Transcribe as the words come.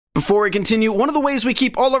Before we continue, one of the ways we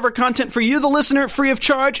keep all of our content for you, the listener, free of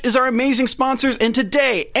charge is our amazing sponsors, and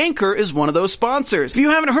today, Anchor is one of those sponsors. If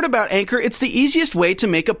you haven't heard about Anchor, it's the easiest way to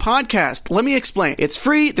make a podcast. Let me explain. It's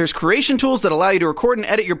free, there's creation tools that allow you to record and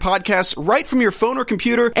edit your podcasts right from your phone or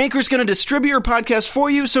computer. Anchor's going to distribute your podcast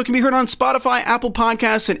for you so it can be heard on Spotify, Apple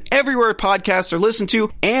Podcasts, and everywhere podcasts are listened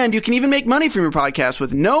to, and you can even make money from your podcast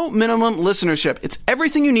with no minimum listenership. It's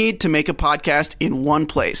everything you need to make a podcast in one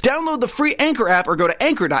place. Download the free Anchor app or go to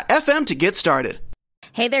anchor.fm to get started.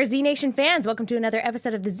 Hey there, Z Nation fans. Welcome to another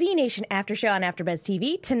episode of the Z Nation After Show on AfterBuzz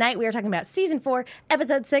TV. Tonight we are talking about Season 4,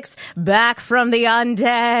 Episode 6, Back from the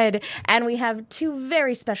Undead. And we have two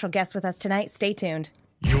very special guests with us tonight. Stay tuned.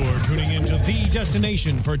 You're tuning into the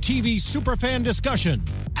destination for TV superfan discussion,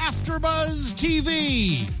 AfterBuzz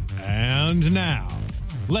TV. And now,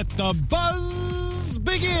 let the buzz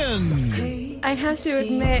begin. I have to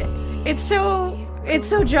admit, it's so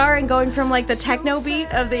jarring going from like the techno beat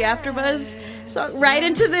of the AfterBuzz song right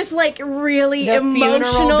into this like really the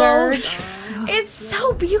emotional dirge. It's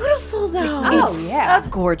so beautiful though. It's a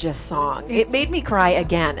gorgeous song. It made me cry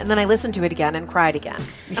again, and then I listened to it again and cried again.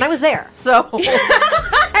 And I was there, so And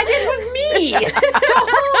it was me the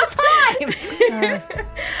whole time.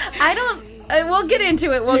 We'll get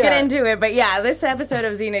into it. Get into it. But yeah, this episode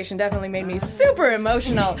of Z Nation definitely made me super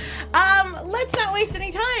emotional. Let's not waste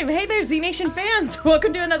any time. Hey there, Z Nation fans.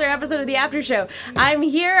 Welcome to another episode of the After Show. I'm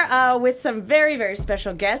here with some very, very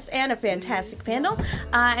special guests and a fantastic panel.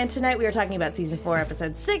 And tonight we are talking about Season 4,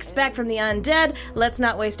 Episode 6, Back from the Undead. Let's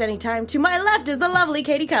not waste any time. To my left is the lovely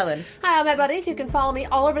Katie Cullen. Hi, my buddies. You can follow me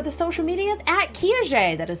all over the social medias at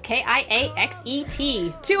Kiaxet. That is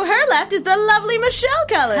Kiaxet. To her left is the lovely Michelle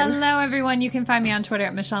Cullen. Hello, everyone. You can find me on Twitter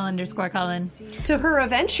at Michelle_Cullen. To her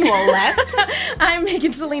eventual left, I'm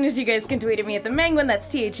Megan Salinas. You guys can tweet at me at the Menguin. That's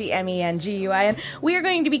TheMenguin. We are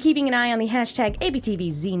going to be keeping an eye on the hashtag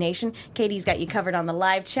ABTVZNation. Katie's got you covered on the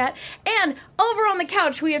live chat. And over on the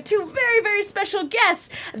couch, we have two very, very special guests.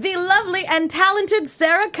 The lovely and talented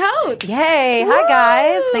Sarah Coates. yay! Woo! Hi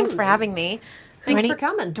guys, thanks for having me. thanks for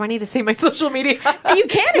coming. Do I need to say my social media? You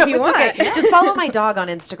can if you want. Okay. Just follow my dog on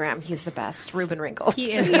Instagram. He's the best. Ruben Wrinkles.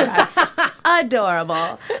 He is the best.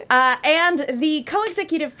 Adorable. And the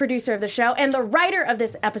co-executive producer of the show and the writer of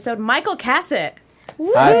this episode, Michael Cassett.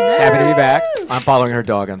 Hi, happy to be back. I'm following her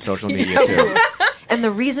dog on social media, too. And the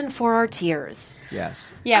reason for our tears. Yes.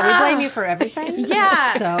 Yeah, we blame you for everything.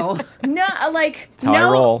 Yeah. So, No, how I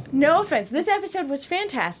roll. No offense. This episode was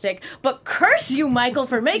fantastic, but curse you, Michael,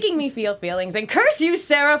 for making me feel feelings, and curse you,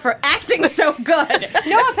 Sarah, for acting so good.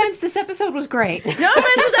 no offense, this episode was great. No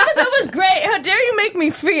offense, this episode was great. How dare you make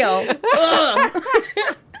me feel? Ugh.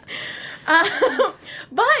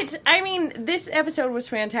 But I mean, this episode was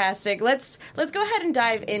fantastic. Let's go ahead and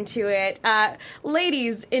dive into it,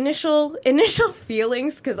 ladies. Initial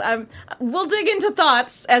feelings, because we'll dig into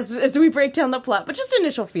thoughts as we break down the plot. But just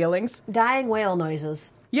initial feelings. Dying whale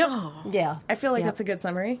noises. Yep. Yeah. I feel like that's a good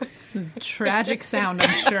summary. It's a tragic sound,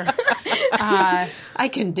 I'm sure. I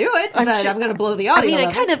can do it, but I'm going to blow the audio.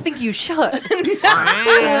 I kind of think you should. There it is.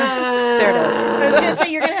 I was going to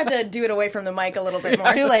say, you're going to have to do it away from the mic a little bit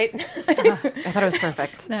more. Too late. I thought it was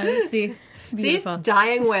perfect. No, see, beautiful. See?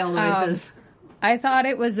 Dying whale noises. I thought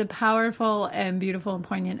it was a powerful and beautiful and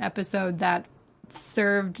poignant episode that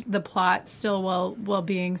served the plot still while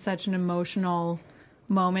being such an emotional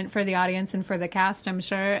moment for the audience and for the cast, I'm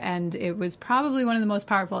sure. And it was probably one of the most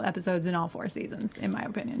powerful episodes in all 4 seasons, in my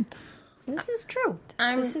opinion. This is true.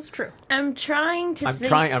 This is true. I'm trying to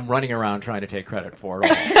think. I'm running around trying to take credit for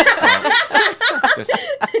it all.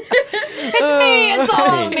 It's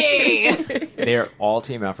all me. They're all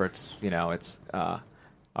team efforts. You know, it's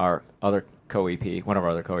our other co-EP, one of our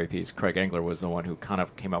other co-EPs, Craig Engler, was the one who kind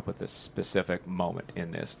of came up with this specific moment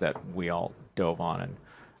in this that we all dove on. And,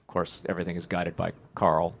 of course, everything is guided by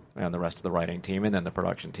Carl and the rest of the writing team and then the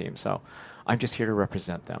production team. So I'm just here to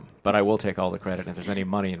represent them. But I will take all the credit. If there's any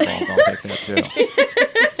money involved, I'll take that, too.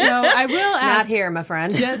 So I will ask... Not here, my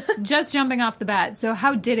friend. just jumping off the bat, so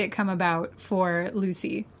how did it come about for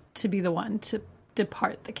Lucy to be the one to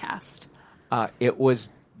depart the cast? It was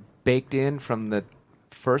baked in from the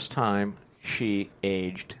first time she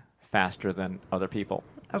aged faster than other people.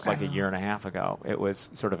 It's like a year and a half ago. It was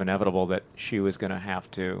sort of inevitable that she was going to have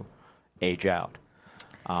to age out.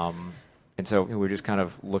 And so we were just kind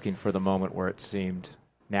of looking for the moment where it seemed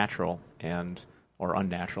natural or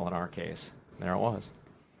unnatural in our case. There it was.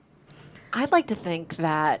 I'd like to think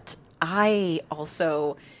that I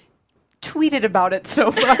also tweeted about it so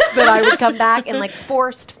much that I would come back and like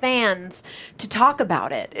forced fans to talk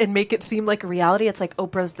about it and make it seem like a reality. It's like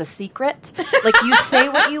Oprah's The Secret. Like you say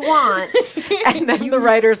what you want, and then the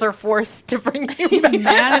writers are forced to bring you back.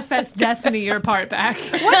 Manifest destiny your part back.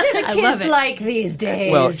 What do the I love kids it. like these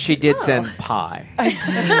days? Well, she did send pie.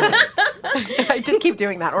 I just keep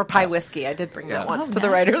doing that. Or pie whiskey. I did bring that once to the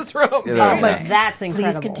writers' room. Yeah, Oh, very but nice. that's Please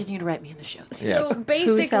incredible. continue to write me in the shows. Yes. So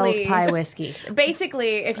Who sells basically, pie whiskey?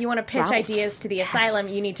 basically, if you want to pitch Ralph's. ideas to the asylum,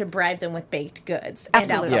 you need to bribe them with baked goods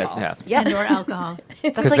Absolutely. and alcohol. Yeah. And or alcohol.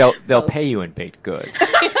 Because they'll pay you in baked goods.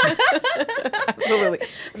 Absolutely.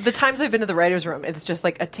 The times I've been to the writers' room, it's just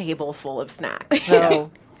like a table full of snacks.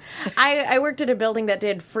 So I worked at a building that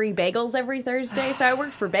did free bagels every Thursday, so I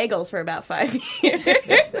worked for bagels for about 5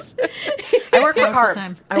 years. I work for Powerful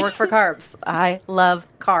time. carbs. I work for carbs. I love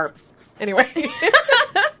carbs. Anyway.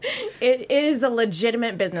 It is a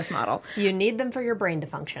legitimate business model. You need them for your brain to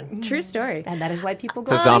function. True story. And that is why people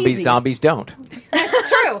go So easy. zombies don't.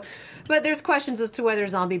 That's true. But there's questions as to whether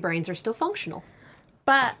zombie brains are still functional.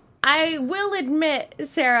 But I will admit,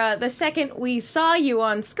 Sarah, the second we saw you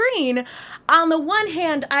on screen, on the one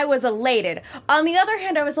hand, I was elated. On the other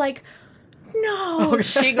hand, I was like, no.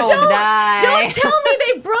 She gonna die. Don't tell me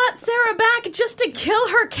they brought Sarah back just to kill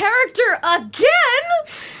her character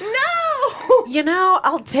again. No. You know,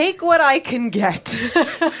 I'll take what I can get.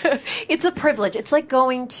 It's a privilege. It's like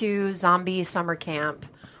going to zombie summer camp.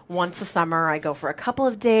 Once a summer, I go for a couple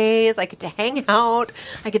of days. I get to hang out.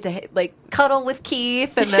 I get to like cuddle with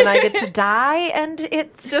Keith, and then I get to die, and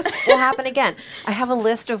it's just will happen again. I have a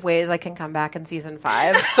list of ways I can come back in season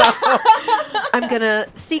 5, so I'm gonna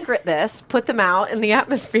secret this, put them out in the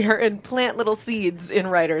atmosphere, and plant little seeds in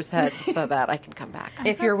writers' heads so that I can come back.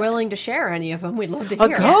 If you're willing to share any of them, we'd love to A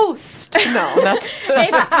hear. ghost? No, that's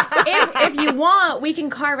if you want, we can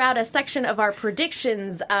carve out a section of our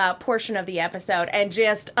predictions portion of the episode and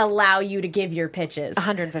just allow you to give your pitches.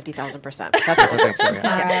 150,000%. That's I think so,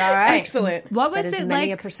 yeah. All right. Excellent. What That was is it many a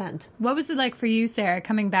like? percent. What was it like for you, Sarah,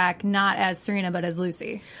 coming back not as Serena but as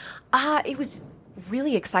Lucy? It was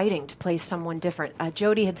really exciting to play someone different.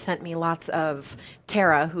 Jodie had sent me lots of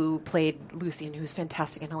Tara, who played Lucy and who's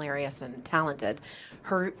fantastic and hilarious and talented,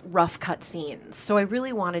 her rough cut scenes. So I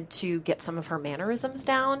really wanted to get some of her mannerisms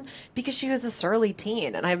down because she was a surly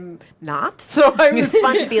teen and I'm not. So it was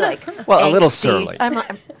fun to be like, Well, a little angsty. surly.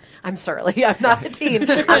 I'm surly. I'm not a teen.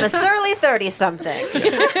 I'm a surly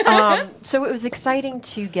 30-something. So it was exciting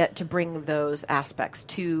to get to bring those aspects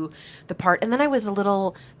to the part. And then I was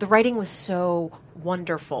the writing was so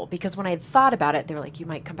wonderful because when I had thought about it, they were like, you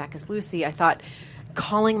might come back as Lucy. I thought,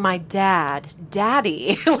 calling my dad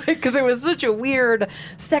Daddy, because it was such a weird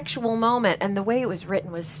sexual moment. And the way it was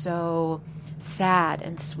written was so sad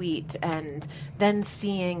and sweet. And then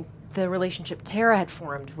seeing the relationship Tara had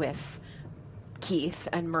formed with Keith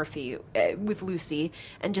and Murphy with Lucy,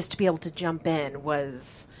 and just to be able to jump in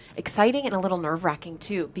was exciting and a little nerve-wracking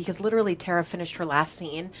too, because literally Tara finished her last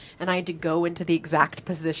scene and I had to go into the exact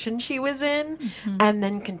position she was in and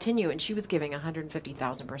then continue, and she was giving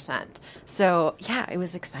 150,000%. So yeah, it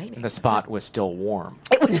was exciting. The spot was still warm.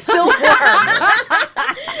 It was still warm.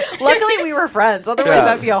 Luckily we were friends, otherwise Yeah.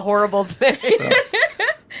 that'd be a horrible thing.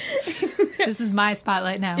 This is my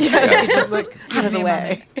spotlight now. It's just like out of me the a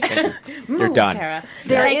way. You're done. Tara.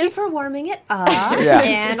 Thank you for warming it up. Yeah.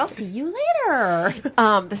 And I'll see you later.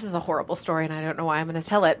 This is a horrible story, and I don't know why I'm going to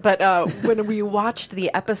tell it. But when we watched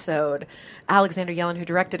the episode, Alexander Yellen, who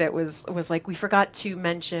directed it, was like, we forgot to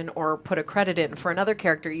mention or put a credit in for another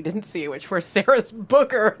character you didn't see, which were Sarah's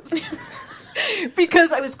boogers.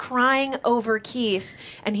 Because I was crying over Keith,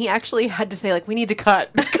 and he actually had to say, like, we need to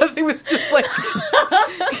cut, because he was just like,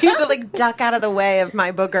 he had to like duck out of the way of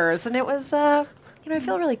my boogers, and it was, I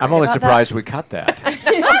feel really great I'm only about surprised we cut that.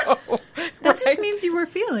 That just means you were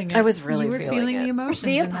feeling it. I was really you were feeling it. the emotions.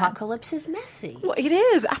 The in that. apocalypse is messy. Well, it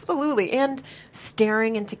is, absolutely. And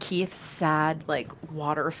staring into Keith's sad, like,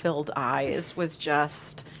 water-filled eyes was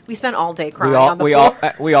just... We spent all day crying on the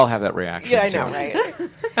floor. We all have that reaction. Yeah, I too. know, right?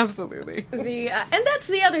 Absolutely. And that's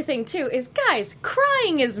the other thing too, is guys,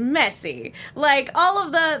 crying is messy. Like all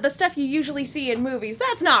of the stuff you usually see in movies,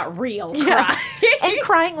 that's not real crying. And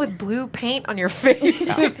crying with blue paint on your face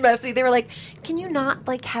is messy. They were like, can you not,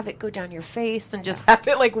 like, have it go down your face and just have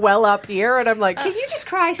it, like, well up here? And I'm like... Can you just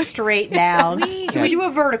cry straight down? Can we do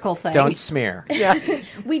a vertical thing? Don't smear. Yeah.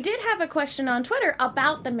 We did have a question on Twitter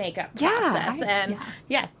about the makeup process.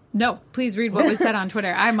 No, please read what was said on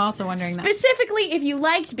Twitter. I'm also wondering that. Specifically, if you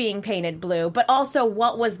liked being painted blue, but also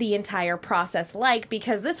what was the entire process like?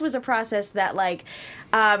 Because this was a process that, like,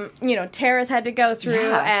 Tara's had to go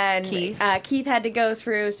through, and Keith had to go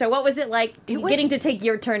through. So what was it like getting to take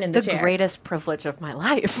your turn in the chair? The greatest privilege of my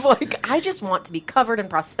life. Like, I just want to be covered in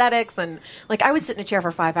prosthetics, and like I would sit in a chair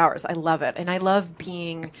for 5 hours. I love it, and I love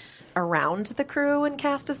being around the crew and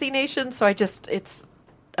cast of Z Nation. So it's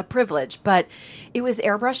a privilege, but it was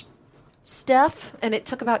airbrush stuff, and it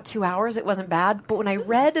took about 2 hours. It wasn't bad, but when I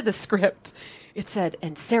read the script, it said,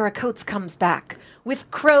 and Sarah Coates comes back with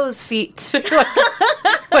crow's feet,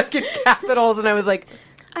 like in capitals, and I was like,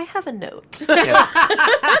 I have a note.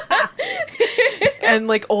 And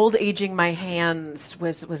like old aging my hands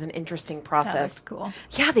was an interesting process. That was cool.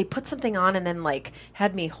 Yeah, they put something on and then like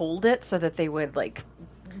had me hold it so that they would like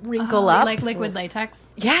wrinkle up. Like liquid latex?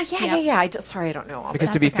 Yeah. Sorry, I don't know all Because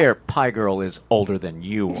that. to be fair, Pie Girl is older than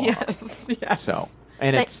you are. Yes. So,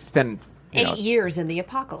 and it's been 8 years in the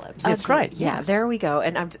apocalypse. That's right. Yeah, yes. there we go.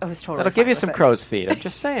 And I was totally That'll give fine you with some it. crow's feet. I'm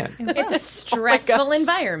just saying. It's a stressful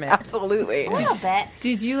environment. Absolutely. A little bit.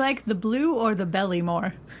 Did you like the blue or the belly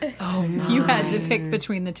more? Oh, If you had to pick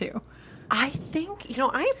between the two. I think,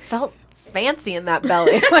 I felt fancy in that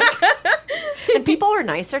belly. And people are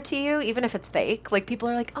nicer to you, even if it's fake. Like, people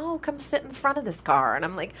are like, oh, come sit in the front of this car. And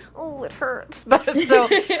I'm like, oh, it hurts. But so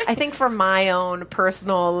I think for my own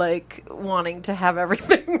personal, like, wanting to have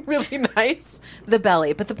everything really nice, the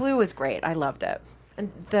belly. But the blue was great. I loved it.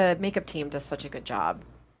 And the makeup team does such a good job.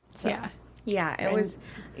 So. Yeah. Yeah, it was.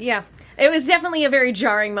 Yeah, it was definitely a very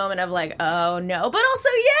jarring moment of like, oh no, but also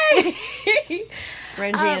yay.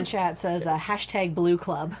 Renji in chat says hashtag Blue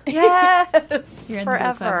Club. Yes, You're in the blue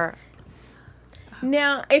forever.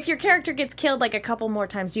 Now, if your character gets killed like a couple more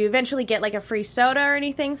times, do you eventually get like a free soda or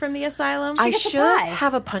anything from the asylum? I gets a should pie.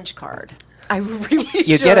 have a punch card. I really should.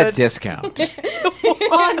 You get a discount.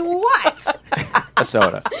 On what? A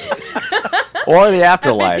soda. Or the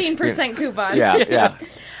afterlife. 15% coupon. Yeah.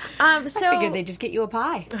 So I figured they'd just get you a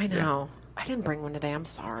pie. I know. I didn't bring one today. I'm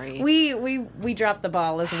sorry. we dropped the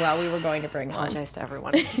ball as well. We were going to bring one. Apologize to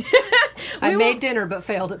everyone. I made dinner but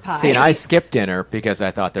failed at pie. See, and I skipped dinner because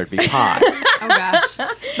I thought there'd be pie. Oh, gosh.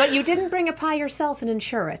 But you didn't bring a pie yourself and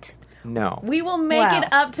insure it. No. We will make Wow.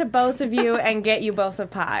 it up to both of you and get you both a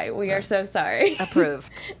pie. We are so sorry. Approved.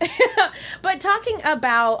 But talking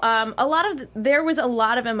about there was a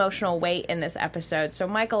lot of emotional weight in this episode. So,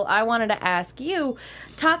 Michael, I wanted to ask you,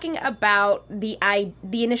 talking about the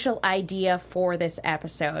initial idea for this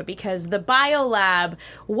episode, because the biolab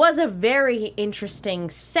was a very interesting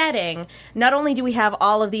setting. Not only do we have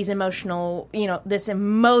all of these emotional, this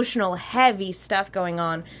emotional heavy stuff going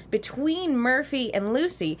on between Murphy and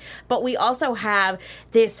Lucy, but we also have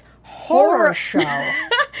this Horror show.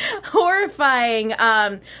 horrifying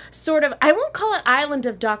sort of, I won't call it Island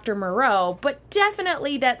of Dr. Moreau, but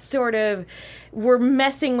definitely that sort of, we're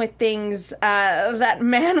messing with things that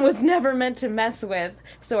man was never meant to mess with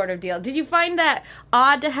sort of deal. Did you find that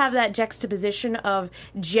odd to have that juxtaposition of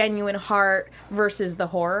genuine heart versus the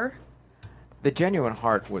horror? The genuine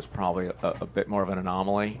heart was probably a bit more of an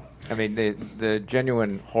anomaly. I mean, the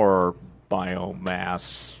genuine horror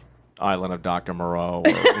biomass Island of Dr. Moreau,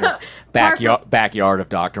 or backyard of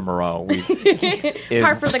Dr. Moreau.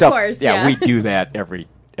 Par for the course. Yeah, we do that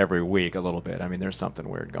every week a little bit. I mean, there's something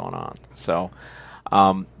weird going on. So,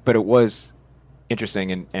 but it was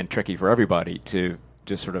interesting and tricky for everybody to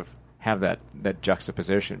just sort of have that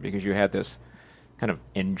juxtaposition, because you had this kind of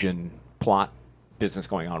engine plot business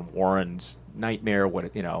going on. Warren's nightmare,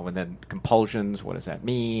 and then compulsions. What does that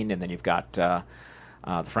mean? And then you've got the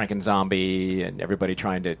Franken-zombie and everybody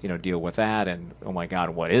trying to deal with that, and oh my god,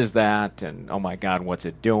 what is that? And oh my god, what's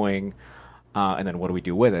it doing? And then what do we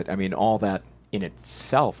do with it? I mean, all that in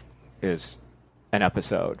itself is an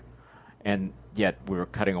episode, and yet we were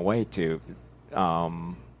cutting away to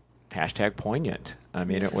hashtag poignant. I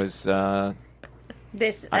mean, it was even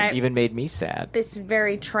made me sad. This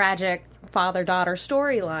very tragic father-daughter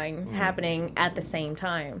storyline happening at the same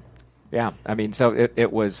time. Yeah, I mean, so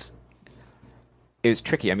it was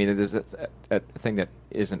tricky. I mean, there's a thing that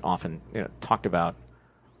isn't often talked about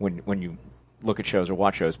when you look at shows or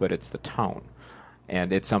watch shows, but it's the tone,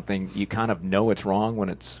 and it's something you kind of know it's wrong when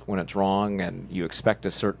it's wrong, and you expect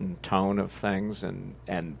a certain tone of things,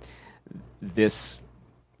 and this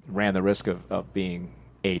ran the risk of being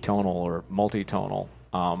atonal or multitonal,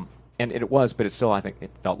 and it was, but it still, I think it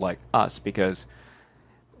felt like us, because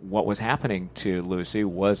what was happening to Lucy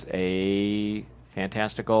was a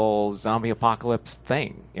fantastical zombie apocalypse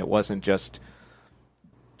thing. It wasn't just,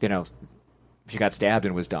 she got stabbed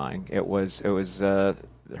and was dying. It was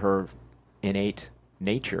her innate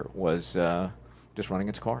nature was just running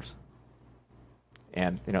its course.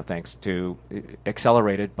 And, thanks to,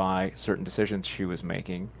 accelerated by certain decisions she was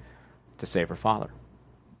making to save her father.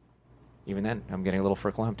 Even then, I'm getting a little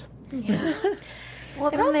verklempt. Yeah. Well,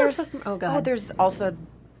 It then also there's took- oh, go ahead. there's also,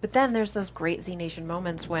 but then there's those great Z Nation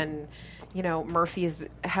moments when, Murphy is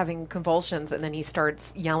having convulsions and then he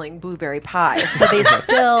starts yelling blueberry pie. So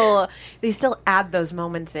they still add those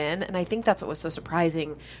moments in, and I think that's what was so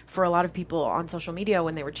surprising for a lot of people on social media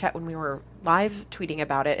when they were when we were live tweeting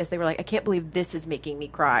about it, is they were like, I can't believe this is making me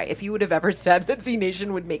cry. If you would have ever said that Z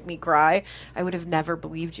Nation would make me cry, I would have never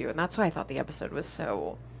believed you, and that's why I thought the episode was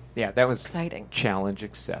so. Yeah, that was Exciting. Challenge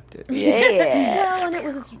accepted. Well, and it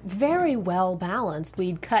was very well balanced.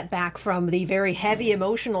 We'd cut back from the very heavy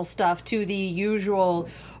emotional stuff to the usual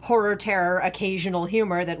horror, terror, occasional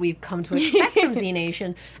humor that we've come to expect from Z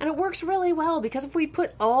Nation. And it works really well because if we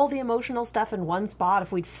put all the emotional stuff in one spot,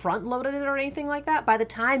 if we'd front loaded it or anything like that, by the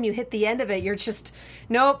time you hit the end of it, you're just,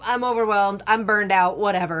 nope, I'm overwhelmed, I'm burned out,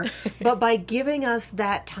 whatever. But by giving us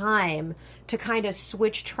that time to kind of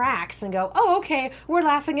switch tracks and go, oh, okay, we're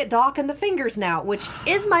laughing at Doc and the fingers now, which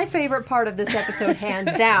is my favorite part of this episode,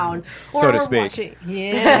 hands down. So to we're speak. watching-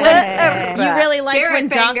 yeah. You really liked Spirit when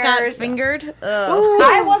Doc got fingers. fingered? Ugh.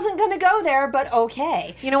 I wasn't going to go there, but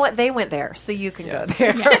okay. You know what? They went there, so you can Yes. go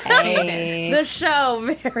there. Hey. The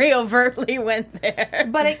show very overtly went there.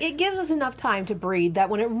 But it gives us enough time to breathe that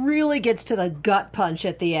when it really gets to the gut punch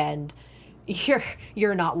at the end,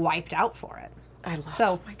 you're not wiped out for it. I love.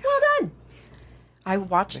 So, well done. I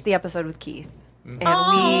watched the episode with Keith,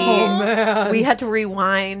 and we had to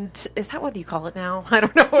rewind. Is that what you call it now? I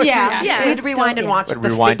don't know. Yeah. Yeah, We had to it's rewind still- and watch. But the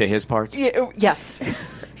rewind to his parts? Yes.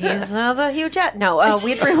 He's a huge jet. No,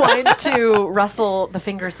 we'd rewind to Russell, the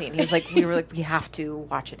finger scene. We were like, we have to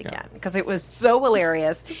watch it again because it was so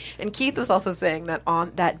hilarious. And Keith was also saying that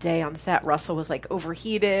on that day on set, Russell was like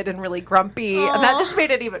overheated and really grumpy, and that just made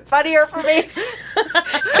it even funnier for me.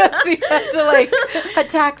 Because he had to like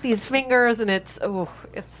attack these fingers, and it's so.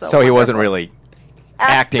 So he wasn't wonderful. really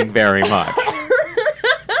acting very much.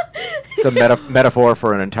 It's a metaphor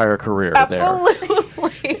for an entire career there.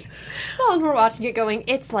 Absolutely. Well, and we're watching it going,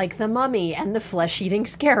 it's like the mummy and the flesh-eating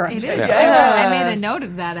scarabs. It is. Yeah. I made a note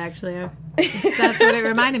of that, actually. That's what it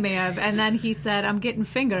reminded me of. And then he said, I'm getting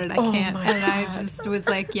fingered. I can't. And I just was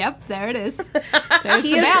like, yep, there it is. There's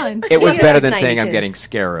the balance. It was He better has than 90 saying I'm kids. getting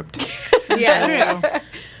scarabed. Yeah. True.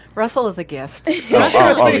 Russell is a gift.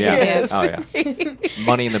 Oh, yeah. is. Oh, yeah.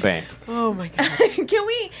 Money in the bank. Oh my god. Can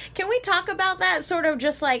we talk about that sort of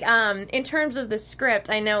just like in terms of the script?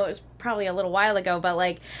 I know it was probably a little while ago, but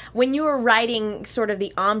like when you were writing sort of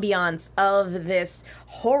the ambiance of this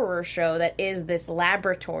horror show that is this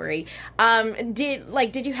laboratory,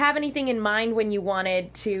 did you have anything in mind when you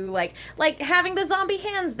wanted to like having the zombie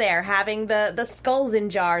hands there, having the skulls in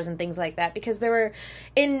jars and things like that? Because there were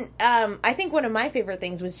I think one of my favorite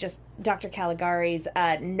things was just Dr. Caligari's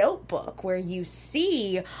notebook, where you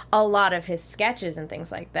see a lot of his sketches and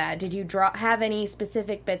things like that. Did you have any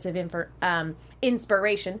specific bits of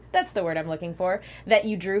inspiration, that's the word I'm looking for, that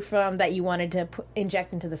you drew from, that you wanted to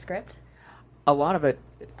inject into the script? A lot of it,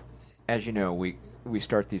 as you know, we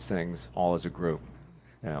start these things all as a group.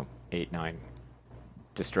 8, 9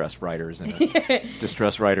 distressed writers in a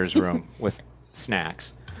distressed writers room with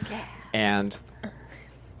snacks. Yeah. And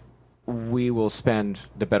we will spend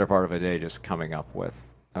the better part of a day just coming up with,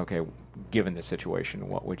 okay, given the situation,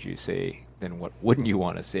 what would you see? Then what wouldn't you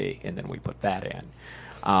want to see? And then we put that in.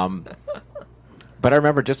 But I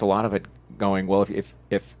remember just a lot of it going, well,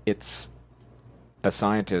 if it's a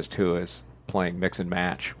scientist who is playing mix and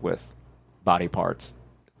match with body parts,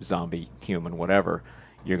 zombie, human, whatever,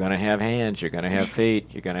 you're going to have hands, you're going to have feet,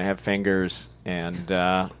 you're going to have fingers, and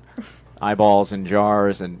eyeballs and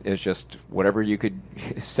jars, and it's just whatever you could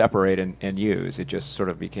separate and use. It just sort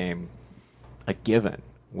of became a given,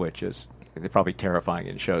 which is probably terrifying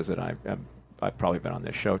in shows that I've probably been on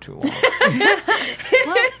this show too long.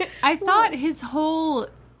 Well, I thought his whole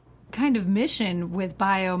kind of mission with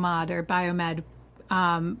Biomed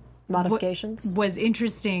Modifications. was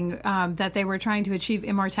interesting, that they were trying to achieve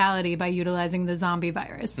immortality by utilizing the zombie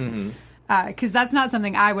virus. Because that's not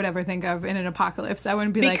something I would ever think of in an apocalypse. I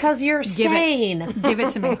wouldn't be like, Because you're sane. Give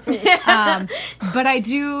it to me. But I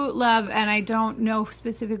do love, and I don't know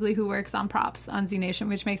specifically who works on props on Z Nation,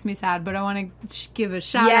 which makes me sad, but I want to give a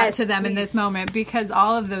shout out Yes, to them in please. this moment, because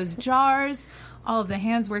all of those jars, all of the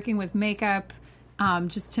hands working with makeup,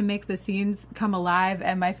 just to make the scenes come alive.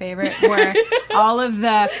 And my favorite were all of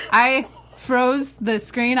I froze the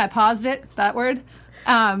screen, I paused it, that word,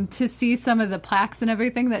 to see some of the plaques and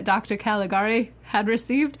everything that Dr. Caligari had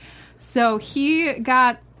received. So he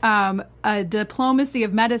got a diplomacy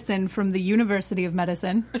of medicine from the University of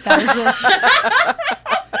Medicine. That was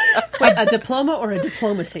Wait, a diploma or a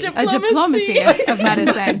diplomacy? a diplomacy of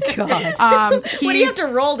medicine. God. What do you have to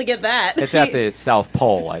roll to get that? It's at the South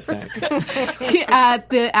Pole, I think. At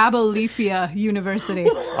the Abellifia University.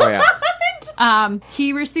 Oh, yeah.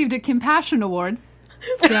 He received a Compassion Award.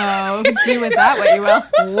 So do with that what you will.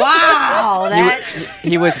 Wow, that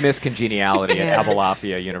He was Miss Congeniality at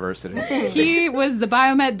Abellafia University. He was the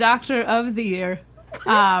Biomed Doctor of the Year.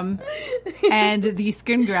 And the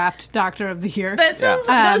Skin Graft Doctor of the Year. That sounds,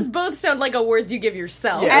 those both sound like awards you give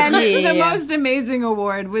yourself. And the Yeah. most amazing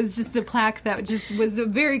award was just a plaque that just was a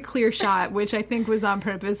very clear shot, which I think was on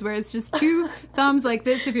purpose, where it's just two thumbs like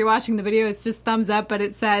this. If you're watching the video, it's just thumbs up, but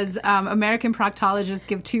it says, American proctologists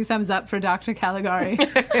give 2 thumbs up for Dr. Caligari.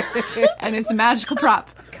 And it's a magical prop.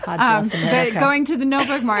 God bless America. But going to the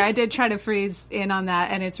notebook more, I did try to freeze in on that,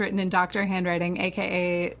 and it's written in doctor handwriting,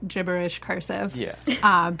 aka gibberish cursive. Yeah.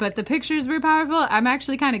 But the pictures were powerful. I'm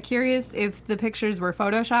actually kind of curious if the pictures were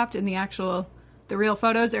photoshopped in the real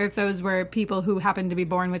photos, or if those were people who happened to be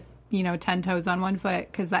born with 10 toes on 1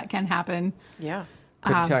 foot, because that can happen. Yeah.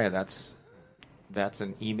 Couldn't tell you that's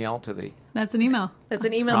an email to the. That's an email. That's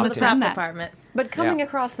an email to the Okay. prop That. department. But coming Yeah.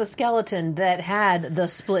 across the skeleton that had the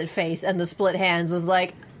split face and the split hands was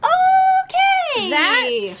like, okay! That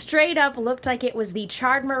straight up looked like it was the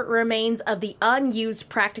charred remains of the unused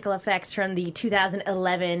practical effects from the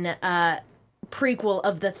 2011 prequel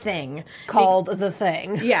of The Thing. called The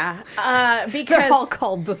Thing. Yeah, because They're all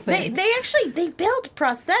called The Thing. they built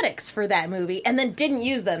prosthetics for that movie and then didn't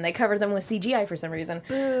use them. They covered them with CGI for some reason.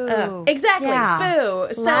 Exactly. Yeah.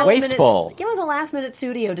 Boo. So Wasteful. It was a last-minute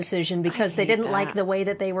studio decision because they didn't like the way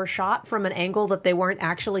that they were shot from an angle that they weren't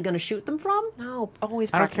actually going to shoot them from. No,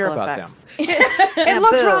 always I don't care practical about effects. It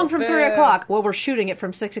looks boo. wrong from 3 o'clock. Well, we're shooting it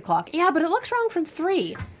from 6 o'clock. Yeah, but it looks wrong from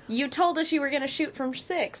 3. you told us you were going to shoot from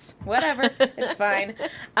 6. Whatever. It's fine.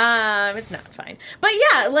 It's not fine. But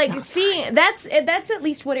yeah, like seeing that's at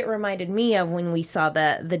least what it reminded me of when we saw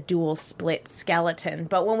the dual split skeleton.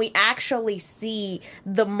 But when we actually see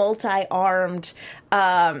the multi-armed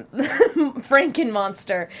Franken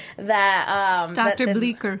monster that Dr.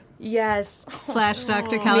 Bleeker Yes. /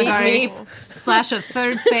 Dr. Caligari / a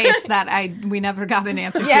third face that we never got an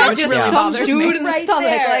answer to. which just really some bothers dude me. in the stomach.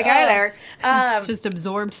 Like, hi there. Just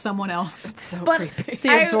absorbed someone else. But It's the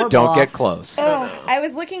I- absorb Don't off. get close. I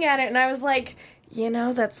was looking at it and I was like,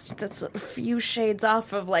 that's a few shades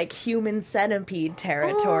off of like human centipede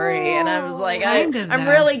territory, and I was like, Kind of, I'm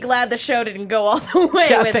though. really glad the show didn't go all the way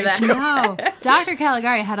with that. No. Dr.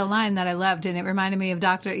 Caligari had a line that I loved, and it reminded me of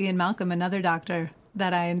Dr. Ian Malcolm, another doctor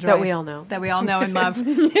that I enjoy. That we all know. That we all know and love. A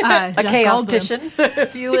chaostician,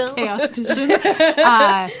 if you will.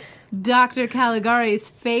 Chaostician. Dr. Caligari's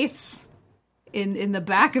face in the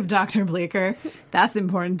back of Dr. Bleeker, that's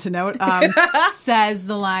important to note, says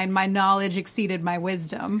the line, "My knowledge exceeded my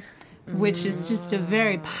wisdom," which is just a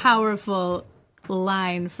very powerful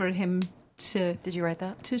line for him to Did you write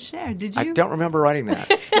that? to share. Did I you? don't remember writing that.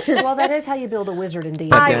 Well, that is how you build a wizard in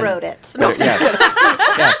D&D. I then- wrote it.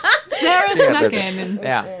 Yes. Sarah Yeah, snuck but- in and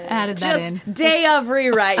Yeah. added that in. Just day of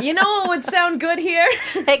rewrite. You know what would sound good here?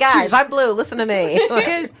 Hey guys, I'm Blue. Listen to me.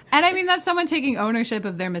 And I mean, that's someone taking ownership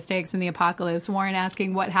of their mistakes in the apocalypse. Warren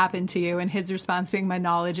asking what happened to you, and his response being, "My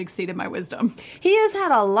knowledge exceeded my wisdom." He has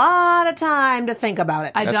had a lot of time to think about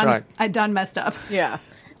it. That's right. I done messed up. Yeah.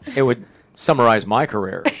 It would summarize my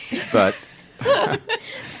career, but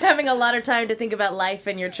Having a lot of time to think about life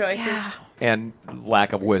and your choices. and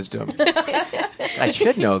lack of wisdom. I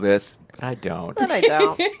should know this, but I don't. But I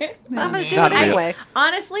don't. I'm going to do Not it real. anyway.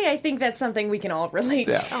 Honestly, I think that's something we can all relate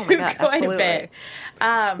Yeah. to Oh my God, quite absolutely. a bit.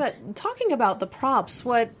 But talking about the props,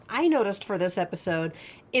 what I noticed for this episode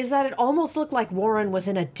is that it almost looked like Warren was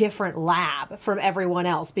in a different lab from everyone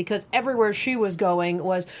else, because everywhere she was going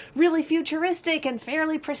was really futuristic and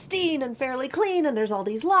fairly pristine and fairly clean, and there's all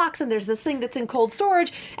these locks, and there's this thing that's in cold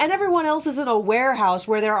storage, and everyone else is in a warehouse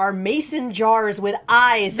where there are mason jars with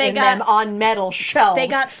eyes in them on metal shelves. They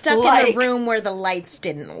got stuck in a room where the lights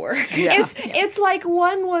didn't work. It's like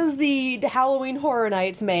one was the Halloween Horror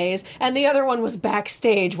Nights maze, and the other one was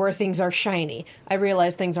backstage where things are shiny. I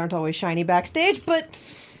realize things aren't always shiny backstage, but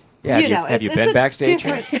Yeah, you know, have you it's been a backstage?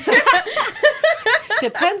 different-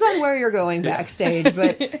 Depends on where you're going backstage,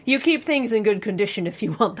 but you keep things in good condition if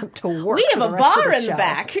you want them to work. We for have the a rest of bar the in the show.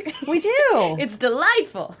 back. We do. It's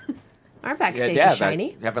delightful. Our backstage Yeah, is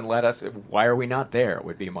shiny but haven't let us. Why are we not there?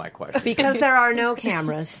 Would be my question. because there are no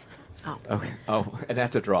cameras. Okay. Oh, and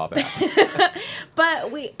that's a drawback.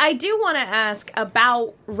 But I do want to ask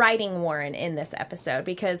about writing Warren in this episode,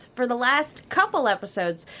 because for the last couple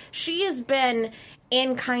episodes, she has been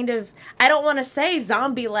in kind of, I don't want to say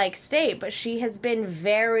zombie-like state, but she has been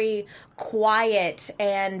very quiet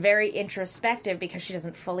and very introspective because she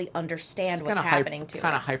doesn't fully understand what's happening to her.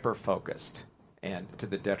 Kind of hyper-focused, and to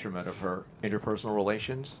the detriment of her interpersonal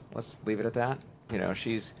relations. Let's leave it at that. You know,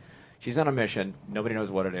 she's on a mission. Nobody knows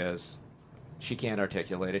what it is. She can't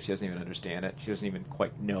articulate it. She doesn't even understand it. She doesn't even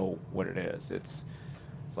quite know what it is. It's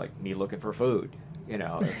like me looking for food. You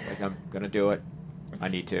know, like I'm going to do it. I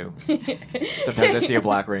need to. Sometimes I see a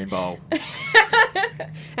black rainbow.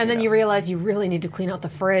 And then you realize you really need to clean out the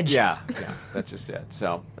fridge. Yeah, that's just it.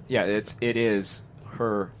 So, yeah, it is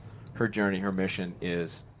her journey, her mission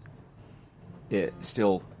is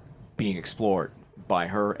still being explored by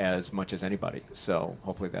her as much as anybody. So,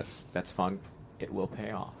 hopefully that's fun. It will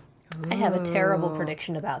pay off. I have a terrible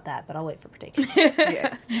prediction about that, but I'll wait for prediction.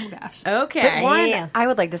 Oh gosh. Okay. But one, Yeah. I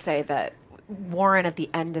would like to say that Warren at the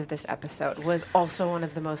end of this episode was also one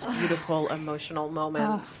of the most beautiful emotional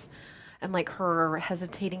moments. And like her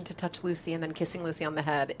hesitating to touch Lucy and then kissing Lucy on the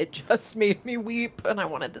head, it just made me weep and I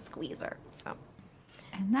wanted to squeeze her. So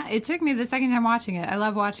And it took me the second time watching it. I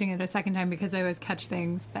love watching it a second time because I always catch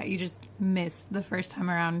things that you just miss the first time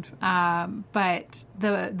around. But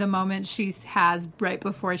the moment she has right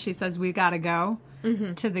before she says, "We gotta go,"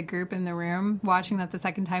 to the group in the room, watching that the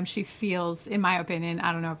second time, she feels, in my opinion,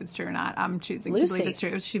 I don't know if it's true or not, I'm choosing to believe it's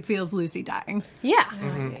true, she feels Lucy dying. Yeah.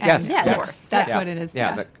 And Yes. That's what it is.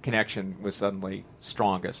 Yeah, the connection was suddenly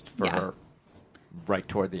strongest for her right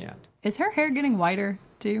toward the end. Is her hair getting whiter,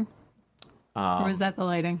 too? Or is that the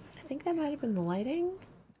lighting? I think that might have been the lighting.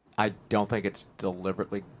 I don't think it's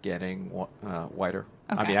deliberately getting whiter.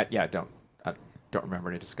 Okay. I mean, I don't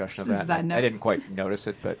remember any discussion of This is that. a note. I didn't quite notice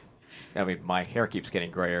it, but I mean, my hair keeps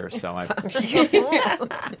getting grayer, so I'm...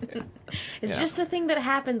 It's just a thing that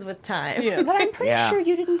happens with time. But I'm pretty Yeah. sure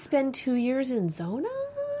you didn't spend 2 years in Zona?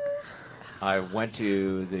 I went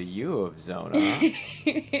to the U of Zona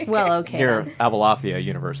Well, okay. near Avalafia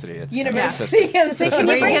University. It's University of Can Zona. you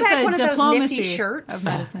Where bring you back get one the of those nifty diplomacy shirts? of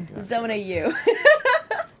medicine. Zona U.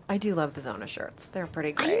 I do love the Zona shirts. They're pretty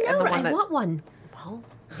I great. know, and the one I want one. well,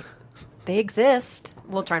 they exist.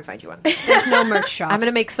 We'll try and find you one. There's no merch shop. I'm going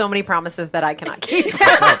to make so many promises that I cannot keep.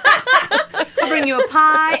 I'll bring you a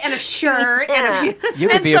pie and a shirt and a few... You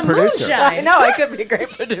could be a some producer. moonshine. I know, I could be a great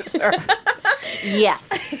producer. Yes.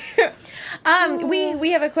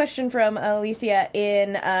 We have a question from Alicia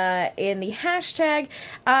in the hashtag,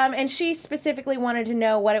 and she specifically wanted to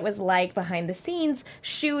know what it was like behind the scenes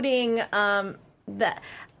shooting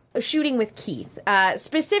shooting with Keith.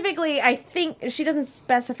 Specifically, I think she doesn't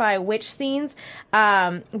specify which scenes,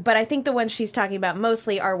 but I think the ones she's talking about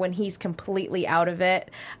mostly are when he's completely out of it,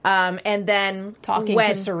 and then Talking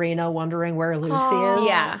to Serena, wondering where Lucy is.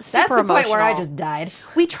 Yeah. That's Super the point where I emotional. just died.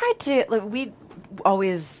 We tried to, like, we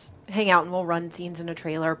always hang out and we'll run scenes in a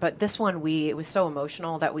trailer, but this one it was so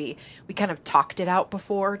emotional that we kind of talked it out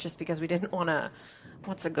before just because we didn't want to,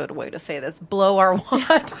 what's a good way to say this, blow our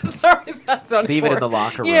wad. Sorry, that's Leave it in the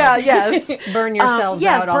locker room. Yeah, yes. Burn yourselves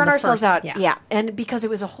yes, out on burn the ourselves first- out. yeah. And because it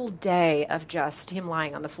was a whole day of just him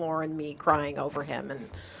lying on the floor and me crying over him and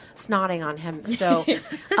snotting on him. So,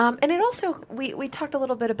 and it also, we talked a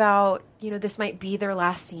little bit about, this might be their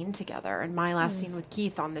last scene together and my last scene with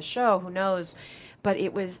Keith on the show, who knows. But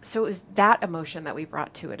it was that emotion that we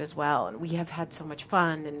brought to it as well. And we have had so much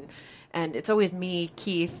fun and it's always me,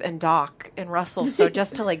 Keith, and Doc, and Russell. So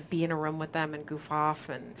just to be in a room with them and goof off.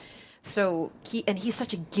 And so he's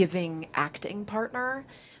such a giving acting partner.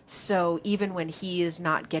 So even when he is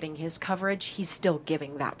not getting his coverage, he's still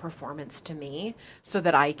giving that performance to me so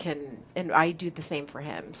that I can, and I do the same for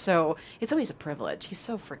him. So it's always a privilege. He's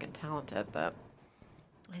so freaking talented that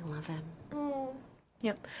I love him.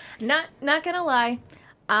 Yep. Not gonna lie.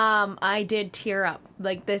 I did tear up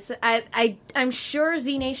like this. I'm sure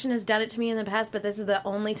Z Nation has done it to me in the past, but this is the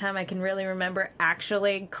only time I can really remember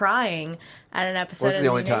actually crying at an episode What's of the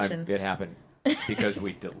only Z Nation. time it happened? Because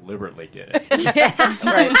we deliberately did it.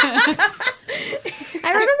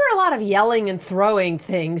 I remember a lot of yelling and throwing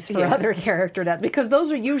things for other character deaths because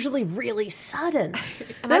those are usually really sudden.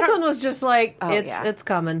 This one was just like, it's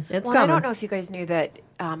coming. It's Well, coming. I don't know if you guys knew that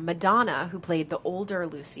Madonna, who played the older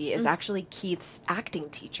Lucy, is actually Keith's acting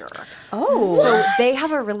teacher. Oh. So they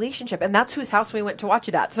have a relationship, and that's whose house we went to watch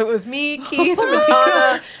it at. So it was me, Keith,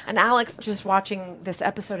 Madonna, and Alex just watching this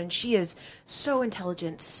episode, and she is so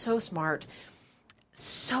intelligent, so smart,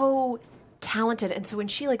 so talented. And so when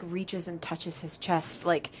she reaches and touches his chest,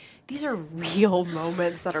 these are real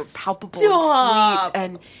moments that are palpable Stop.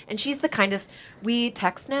 and sweet. And she's the kindest. We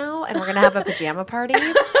text now, and we're gonna have a pajama party.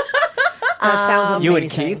 That sounds amazing. You and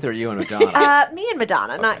Keith or you and Madonna? Me and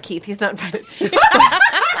Madonna, not Keith. He's not invited.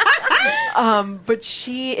 But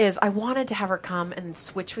she is, I wanted to have her come and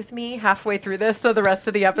switch with me halfway through this, so the rest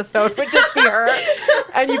of the episode would just be her,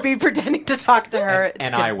 and you'd be pretending to talk to her.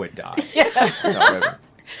 And I would die. So,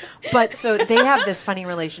 But so they have this funny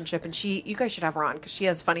relationship, and you guys should have her on, because she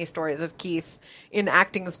has funny stories of Keith in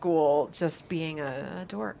acting school just being a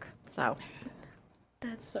dork. So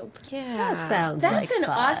That's so. yeah, That sounds That's like an fun.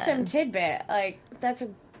 awesome tidbit. Like that's a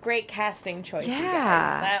great casting choice. You Yeah.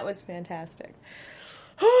 guys. That was fantastic.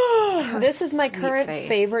 This is my sweet current face.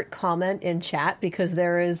 favorite comment in chat because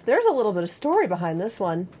there's a little bit of story behind this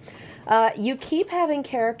one. You keep having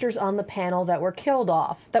characters on the panel that were killed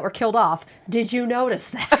off. Did you notice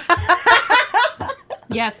that?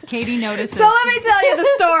 Yes, Katie notices. So let me tell you the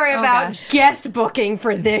story about gosh. guest booking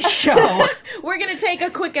for this show. We're gonna take a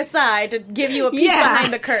quick aside to give you a peek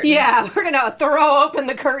behind the curtain. Yeah, we're gonna throw open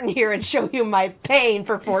the curtain here and show you my pain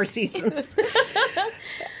for 4 seasons.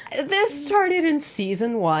 This started in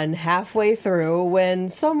season 1, halfway through, when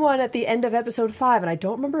someone at the end of episode 5, and I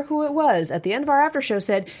don't remember who it was, at the end of our after show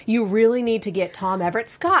said, "You really need to get Tom Everett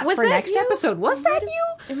Scott Was for that next you? episode." Was that you?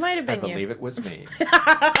 It might have I been you. believe it was me.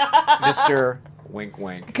 Mr. Wink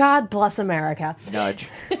Wink. God bless America. Nudge.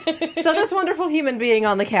 So this wonderful human being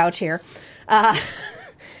on the couch here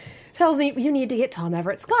tells me, you need to get Tom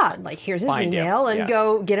Everett Scott. Like, here's his Find him, email and yeah.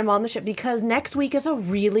 go get him on the ship because next week is a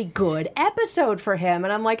really good episode for him.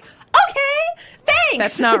 And I'm like, okay, thanks.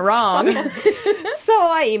 That's not wrong. So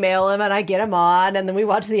I email him and I get him on, and then we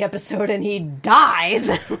watch the episode and he dies.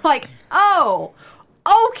 I'm like, oh,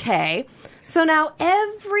 okay. So now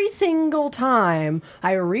every single time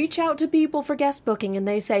I reach out to people for guest booking and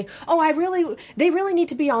they say, oh, they really need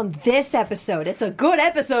to be on this episode. It's a good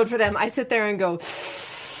episode for them. I sit there and go,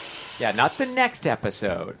 Yeah, not the next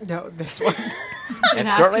episode. No, this one. And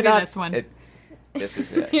has certainly to be not this one. This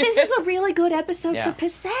is it. this is a really good episode Yeah. for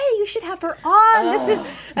Pissay. You should have her on. This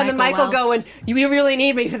is, and then Michael Michael going, you really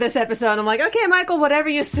need me for this episode. I'm like, okay, Michael, whatever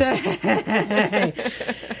you say.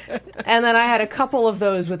 And then I had a couple of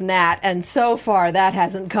those with Nat, and so far that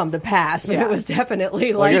hasn't come to pass. But Yeah. it was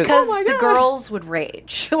definitely Well, like, you're- Because oh my the God. girls would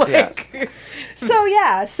rage. Like,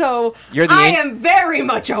 Yes. So You're the I an- am very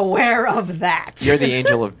much aware of that. You're the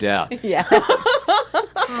angel of death. yeah.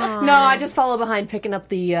 No, I just follow behind picking up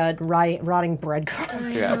the rotting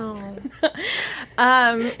breadcrumbs. Yeah.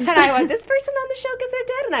 And I went, this person on the show because they're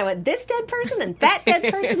dead, and I went, this dead person and that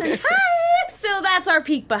dead person, and hi. So that's our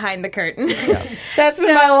peek behind the curtain. That's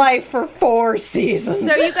been my life for 4 seasons.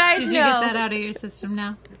 So you guys Did know you get that out of your system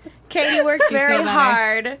now? Katie works Do you very feel better?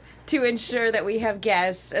 hard to ensure that we have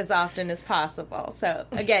guests as often as possible. So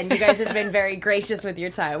again, you guys have been very gracious with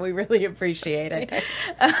your time. We really appreciate it.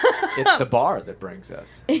 It's the bar that brings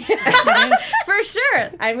us. For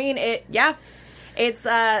sure. I mean, it's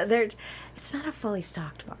there. It's not a fully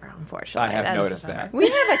stocked bar, unfortunately. I have That is noticed a bummer. that. we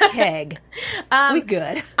have a keg. We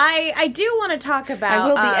good. I do want to talk about. I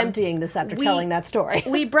will be emptying this after we- telling that story.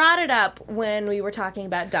 We brought it up when we were talking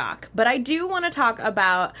about Doc, but I do want to talk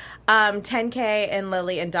about 10K and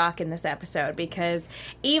Lily and Doc in this episode because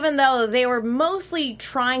even though they were mostly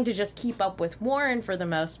trying to just keep up with Warren for the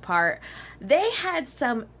most part, they had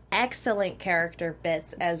some excellent character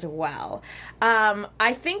bits as well.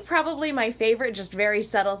 I think probably my favorite, just very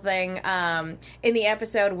subtle thing in the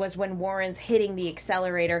episode was when Warren's hitting the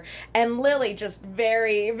accelerator and Lily just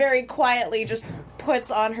very, very quietly just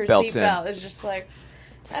puts on her Belts in. seatbelt. It's just like,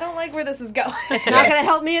 I don't like where this is going. It's not going to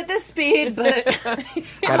help me at this speed, but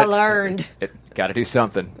I learned. Got to do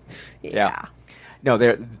something. Yeah. No,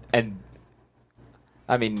 there and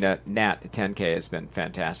I mean Nat 10K has been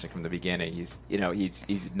fantastic from the beginning. He's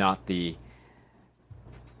not the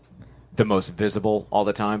most visible all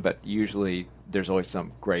the time, but usually there's always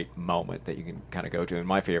some great moment that you can kind of go to. And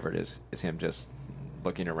my favorite is him just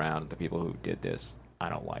looking around at the people who did this. I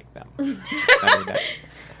don't like them. I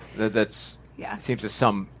mean, that's Yeah. seems to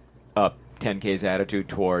sum up 10K's attitude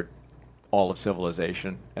toward all of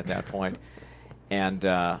civilization at that point.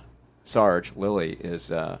 And Sarge, Lily, is,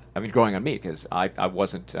 growing on me because I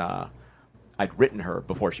wasn't, I'd written her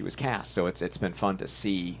before she was cast, so it's been fun to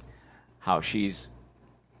see how she's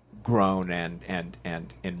grown and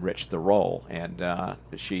enriched the role, and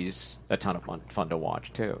she's a ton of fun to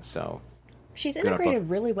watch too. So She's Good on integrated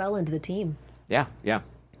both. really well into the team. yeah.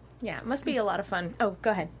 Yeah, it must be a lot of fun. Oh,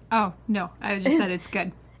 go ahead. Oh, no. I just said it's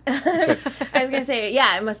good. I was going to say,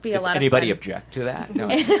 yeah, it must be a Does lot anybody of fun. object to that? No.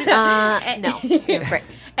 No. Right.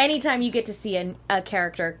 Anytime you get to see a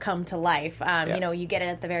character come to life, Yeah. you get it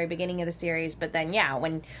at the very beginning of the series, but then,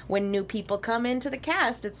 when new people come into the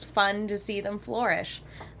cast, it's fun to see them flourish.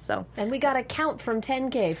 So, And we got a count from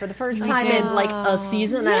 10K for the first time in like a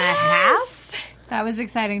season and a half. That was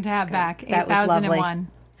exciting to have back. That was lovely. 8,001.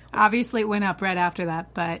 Obviously, it went up right after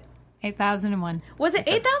that, but 8,001. Was it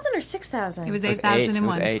 8,000 or 6,000? It was It was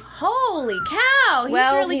 8,001. 8. Holy cow! He's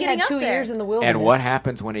Well, really he getting had up 2 there. years in the wilderness. And what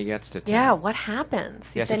happens when he gets to 10? Yeah, what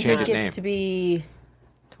happens? He has to Then change he his gets name. to be...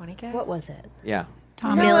 20K? What was it? Yeah,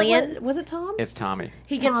 Tom Million? Was it Tom? it's Tommy.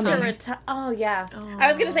 He gets to Tommy. retire. Oh yeah. I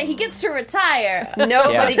was gonna say he gets to retire.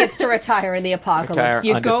 Nobody Yeah. gets to retire in the apocalypse.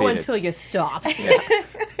 Retire You go undefeated. until you stop.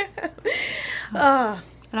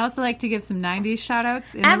 I'd also like to give some 90s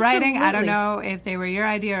shout-outs in the writing. I don't know if they were your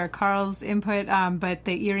idea or Carl's input, but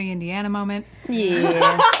the Erie, Indiana moment.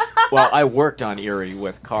 Yeah. Well, I worked on Erie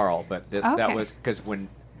with Carl, but that Okay. was because when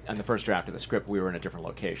on the first draft of the script we were in a different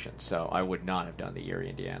location, so I would not have done the Erie,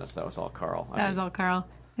 Indiana. So that was all Carl. That was all Carl.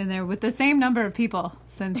 And they're with the same number of people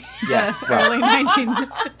since Yes, the well- early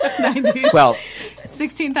 1990s. Well,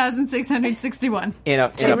 16,661. in a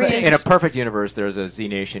Rich. perfect universe, there's a Z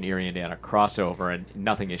Nation Erie, Indiana crossover, and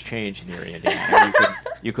nothing has changed in Erie, Indiana.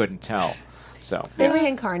 You couldn't tell. So They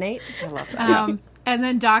reincarnate. I love that. And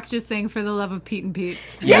then Doc just saying "For the Love of Pete and Pete."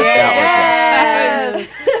 yes!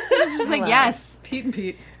 It's just like, yes, Pete and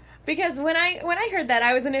Pete. Because when I heard that,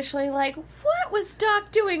 I was initially like, what was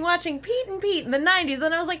Doc doing watching Pete and Pete in the 90s?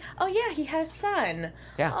 Then I was like, oh yeah, he had a son.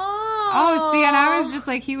 Yeah. Oh, see, and I was just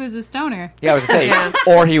like, he was a stoner. Yeah, I was saying,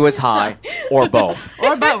 or he was high, or both,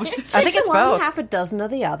 Or both. I think it's both. Half a dozen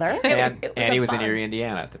of the other. and it was and he a was in bond. Erie,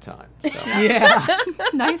 Indiana at the time. So. Yeah.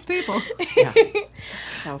 Nice people.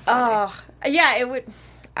 So funny. Oh, yeah, it would.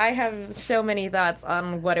 I have so many thoughts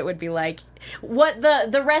on what it would be like. What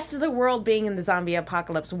the rest of the world being in the zombie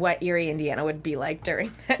apocalypse, what Erie, Indiana would be like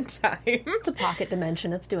during that time. It's a pocket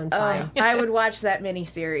dimension. It's doing fine. I would watch that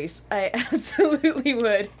miniseries. I absolutely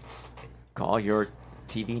would. Call your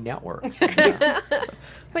TV networks.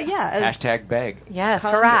 But yeah, as, Hashtag beg. Yes,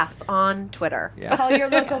 harass on Twitter. Yeah. Call your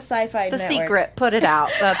local sci-fi The network. secret, put it out.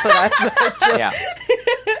 That's what I said. Yeah.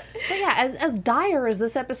 but yeah, as dire as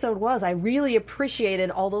this episode was, I really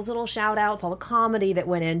appreciated all those little shout outs, all the comedy that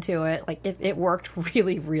went into it. Like it worked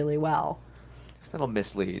really, really well. Just little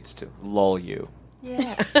misleads to lull you.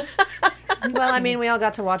 Yeah. Well, I mean, we all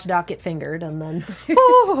got to watch Doc get fingered, and then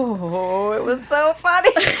Oh, it was so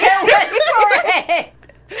funny. Get ready for it.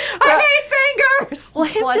 I hate fingers. Well,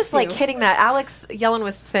 him Bless just like you. hitting that. Alex Yellen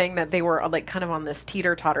was saying that they were like kind of on this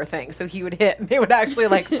teeter-totter thing, so he would hit and they would actually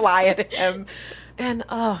like fly at him. And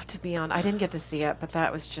to be honest, I didn't get to see it, but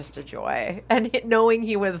that was just a joy. And knowing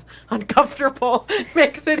he was uncomfortable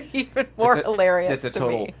makes it even more hilarious. It's a to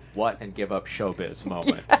total me. what and give up showbiz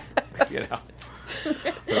moment. You know. For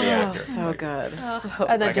the Oh, actor. so Like, good. So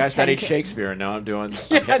And then like I just studied 10K. Shakespeare, and now I'm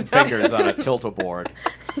hitting fingers on a tilt-a board.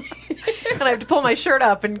 and I have to pull my shirt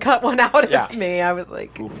up and cut one out Yeah. of me. I was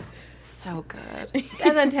like, Oof. so good.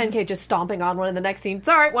 And then 10K just stomping on one in the next scene. It's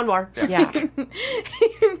all right, one more. Yeah.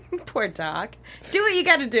 Poor Doc. Do what you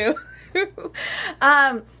gotta do.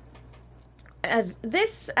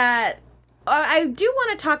 I do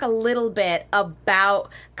want to talk a little bit about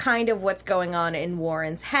kind of what's going on in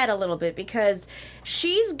Warren's head a little bit, because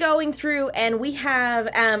she's going through, and we have,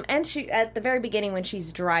 and she, at the very beginning when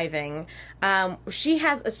she's driving, she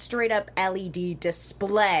has a straight up LED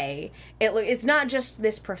display. It's not just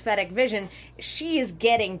this prophetic vision. She is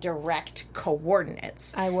getting direct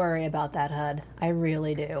coordinates. I worry about that, HUD. I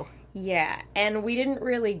really do. Yeah, and we didn't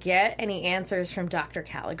really get any answers from Dr.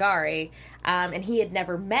 Caligari, and he had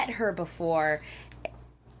never met her before.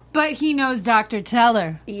 But he knows Dr.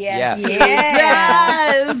 Teller, Yes,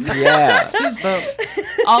 Yes. he does. Yeah.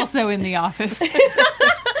 also in the office. There's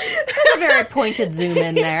a very pointed zoom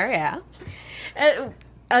in there, yeah.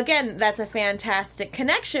 Again, that's a fantastic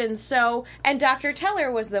connection. So, and Dr. Teller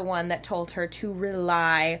was the one that told her to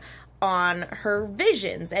rely on her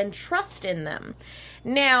visions and trust in them.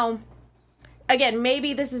 Now, again,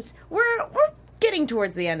 maybe this is we're getting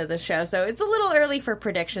towards the end of the show, so it's a little early for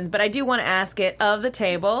predictions, but I do want to ask it of the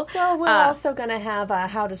table. Well, we're also going to have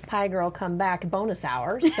How Does Pie Girl Come Back bonus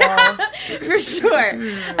hour, so... For sure.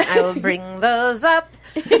 I will bring those up.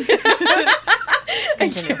 I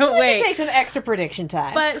can't wait. Take some extra prediction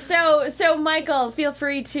time. But so Michael, feel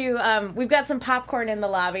free to. We've got some popcorn in the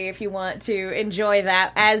lobby if you want to enjoy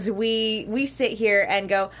that as we sit here and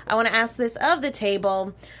go. I want to ask this of the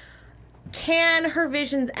table: can her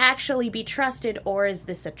visions actually be trusted, or is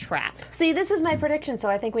this a trap? See, this is my prediction, so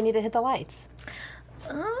I think we need to hit the lights.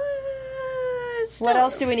 Still- What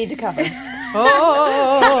else do we need to cover?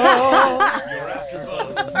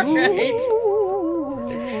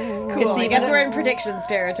 Cool. I guess we're in predictions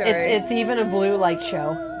territory. It's even a blue light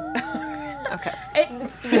show. Okay.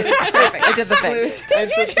 Perfect. I did the thing.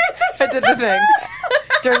 I did the thing.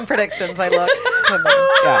 During predictions, I look.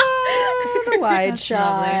 Yeah. The wide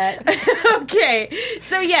shot. Okay,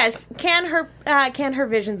 so yes, can her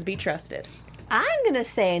visions be trusted? I'm going to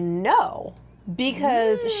say no,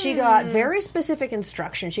 because she got very specific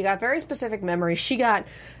instructions. She got very specific memories. She got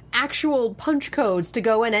actual punch codes to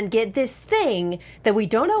go in and get this thing that we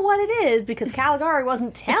don't know what it is because Caligari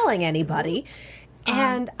wasn't telling anybody.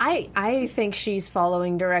 And I think she's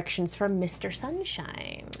following directions from Mr.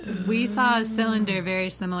 Sunshine. We saw a cylinder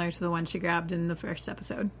very similar to the one she grabbed in the first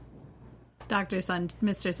episode.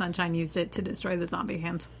 Mr. Sunshine used it to destroy the zombie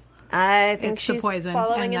hand. I think It's she's the poison,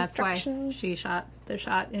 following and that's why instructions. she shot the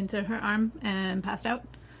shot into her arm and passed out.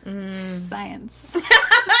 Science.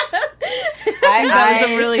 That was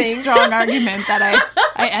a really strong argument that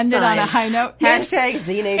I ended on a high note. Hashtag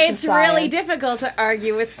Z Nation It's really science. difficult to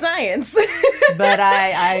argue with science. But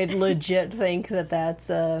I legit think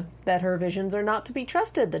that her visions are not to be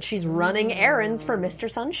trusted. That she's running errands for Mr.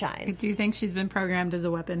 Sunshine. Do you think she's been programmed as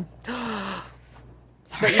a weapon?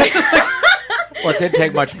 Well, it didn't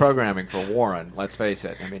take much programming for Warren, let's face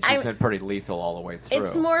it. I mean, she's been pretty lethal all the way through.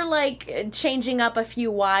 It's more like changing up a few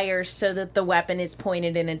wires so that the weapon is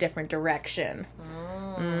pointed in a different direction.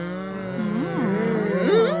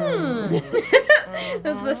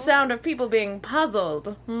 That's the sound of people being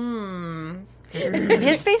puzzled.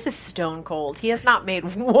 His face is stone cold. He has not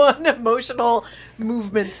made one emotional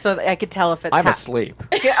movement so that I could tell if it's I'm asleep.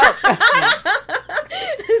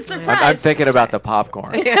 Surprise! I'm thinking about the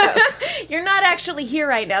popcorn. You're not actually here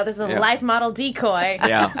right now. This is a life model decoy.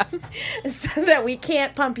 Yeah. So that we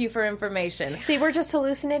can't pump you for information. See, we're just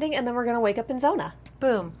hallucinating, and then we're going to wake up in Zona.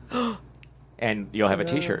 Boom. And you'll have a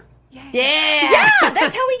t-shirt. Yeah,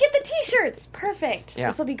 that's how we get the t-shirts. Perfect. Yeah.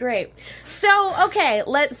 This will be great. So, okay,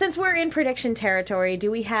 since we're in prediction territory, do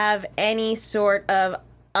we have any sort of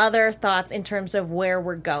other thoughts in terms of where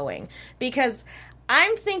we're going? Because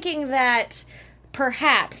I'm thinking that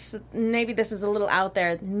perhaps, maybe this is a little out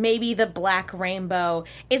there, maybe the Black Rainbow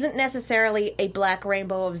isn't necessarily a black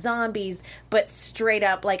rainbow of zombies, but straight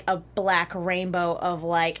up like a black rainbow of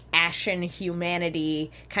like ashen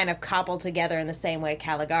humanity kind of cobbled together in the same way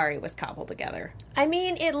Caligari was cobbled together. I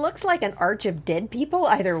mean, it looks like an arch of dead people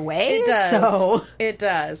either way. It does. So. It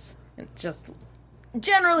does. It just,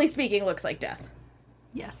 generally speaking, looks like death.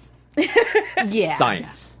 Yes. Yeah.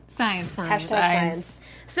 Science. Science. Hashtag science.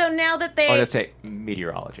 So now that they... Or let's say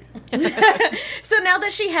meteorology. So now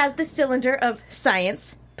that she has the cylinder of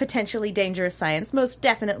science, potentially dangerous science, most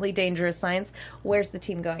definitely dangerous science, where's the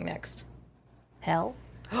team going next? Hell.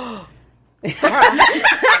 Like,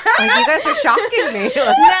 you guys are shocking me.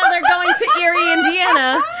 Now they're going to Erie,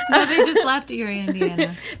 Indiana. No, they just left Erie,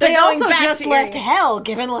 Indiana. They going also back just to left Erie. hell,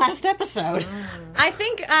 given last episode. I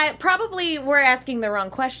think probably we're asking the wrong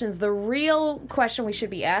questions. The real question we should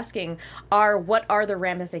be asking are, what are the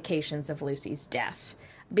ramifications of Lucy's death?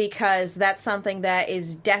 Because that's something that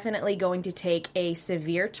is definitely going to take a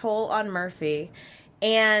severe toll on Murphy.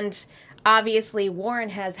 And obviously Warren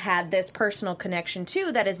has had this personal connection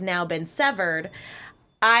too that has now been severed.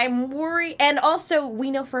 I'm worried. And also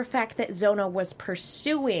we know for a fact that Zona was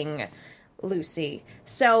pursuing Lucy.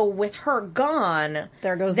 So with her gone,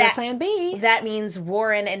 There goes their plan B. That means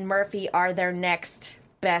Warren and Murphy are their next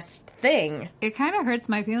best thing. It kind of hurts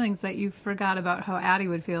my feelings that you forgot about how Addie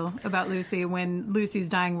would feel about Lucy when Lucy's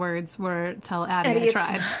dying words were, "Tell Addie I Addie,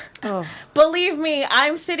 tried." Believe me,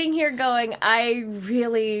 I'm sitting here going, I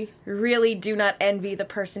really, really do not envy the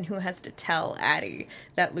person who has to tell Addie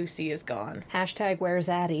that Lucy is gone. Hashtag where's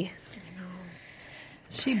Addie?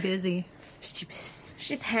 She busy.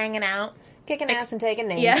 She's hanging out. Kicking ass and taking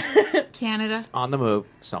names. Yeah. Canada. On the move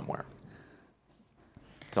somewhere.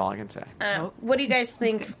 That's all I can say. What do you guys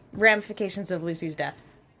think ramifications of Lucy's death?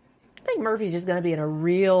 I think Murphy's just going to be in a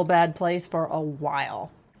real bad place for a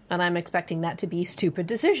while. And I'm expecting that to be stupid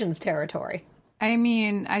decisions territory. I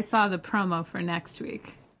mean, I saw the promo for next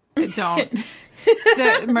week.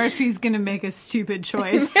 Murphy's going to make a stupid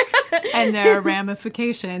choice, and there are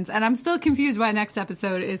ramifications. And I'm still confused why next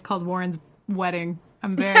episode is called Warren's Wedding.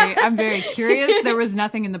 I'm very curious. There was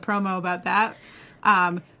nothing in the promo about that.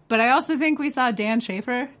 But I also think we saw Dan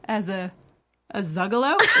Schaefer as a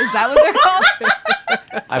Zuggalo. Is that what they're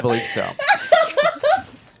called? I believe so.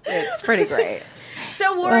 It's pretty great.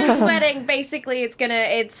 So Warren's wedding, basically, you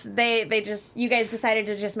guys decided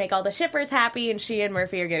to just make all the shippers happy, and she and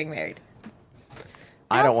Murphy are getting married.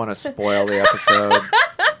 I don't want to spoil the episode.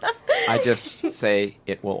 I just say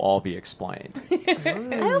it will all be explained.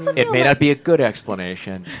 I also feel It may not be a good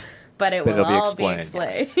explanation. But it But will it'll be all be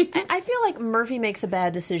explained. explained. I feel like Murphy makes a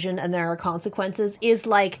bad decision and there are consequences is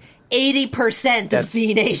like 80% of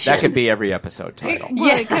Z Nation. That could be every episode title.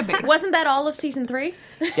 Well, it could be. Wasn't that all of season 3?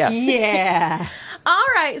 Yes. Yeah. All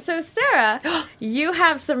right, so Sarah, you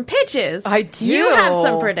have some pitches. I do. You have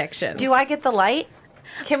some predictions. Do I get the light?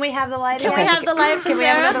 Can we have the light? Can we have the light for Can we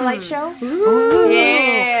have Sarah? another light show?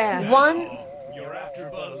 Yeah. One. Your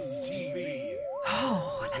AfterBuzz TV.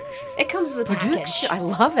 It comes as a package. I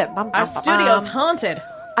love it. Our studio's haunted.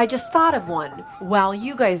 I just thought of one while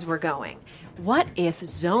you guys were going. What if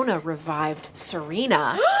Zona revived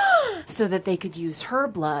Serena so that they could use her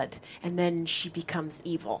blood and then she becomes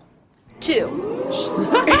evil? 2.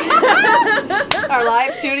 Our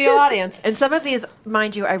live studio audience. And some of these,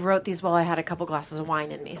 mind you, I wrote these while I had a couple glasses of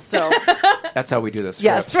wine in me. So, That's how we do this.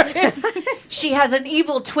 yes. She has an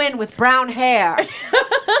evil twin with brown hair.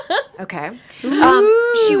 Okay.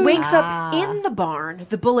 She wakes up in the barn.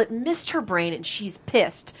 The bullet missed her brain and she's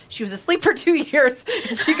pissed. She was asleep for 2 years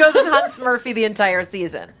and she goes and hunts Murphy the entire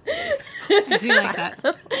season. I do like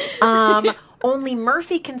that. Only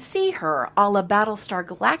Murphy can see her, a la Battlestar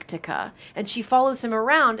Galactica, and she follows him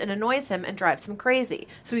around and annoys him and drives him crazy.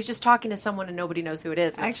 So he's just talking to someone and nobody knows who it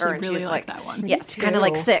is. And I it's her, actually and really she's like that one. Yes, kind of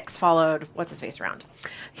like 6 followed what's-his-face around.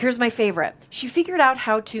 Here's my favorite. She figured out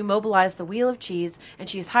how to mobilize the wheel of cheese, and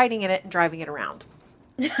she's hiding in it and driving it around.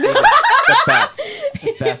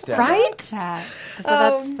 The best ever. Right? That.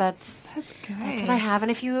 So that's Good. what I have.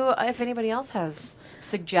 And if anybody else has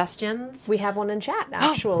suggestions, We have one in chat,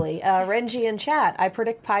 actually. Renji in chat. I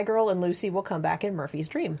predict Pie Girl and Lucy will come back in Murphy's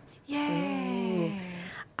dream. yay!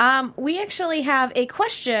 We actually have a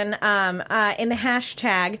question in the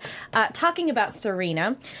hashtag talking about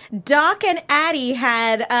Serena. Doc and Addie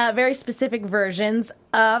had very specific versions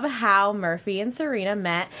of how Murphy and Serena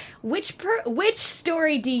met. Which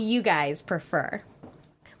story do you guys prefer?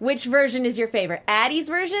 Which version is your favorite? Addie's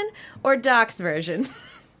version or Doc's version?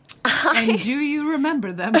 And do you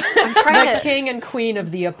remember them? I'm trying The to. king and queen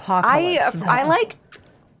of the apocalypse. I like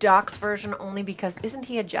Doc's version only because isn't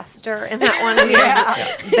he a jester in that one? He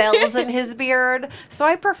has bells in his beard, so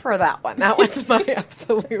I prefer that one. That one's my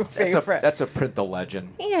absolute favorite. That's a print the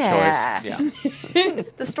legend Yeah. choice. Yeah.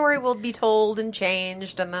 The story will be told and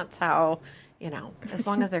changed, and that's how. As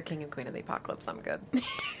long as they're king and queen of the apocalypse, I'm good.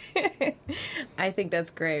 I think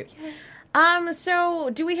that's great. So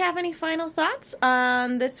do we have any final thoughts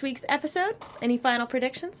on this week's episode? Any final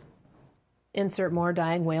predictions? Insert more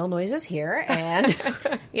dying whale noises here. And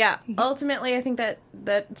Yeah, ultimately, I think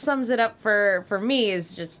that sums it up for me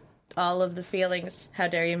is just all of the feelings. How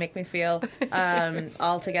dare you make me feel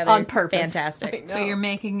all together On purpose. Fantastic. But you're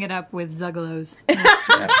making it up with Zuggalos.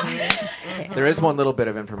 There is one little bit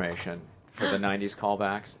of information for the 90s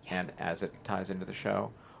callbacks, and as it ties into the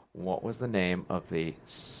show, what was the name of the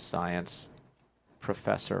science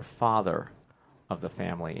professor father of the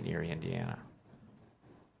family in Erie, Indiana?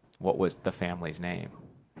 What was the family's name?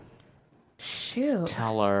 Shoot.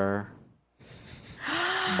 Teller.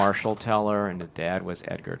 Marshall Teller, and his dad was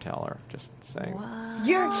Edgar Teller. Just saying.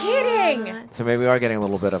 You're kidding! So maybe we are getting a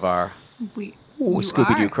little bit of our You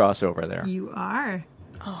Scooby-Doo are. crossover there. You are.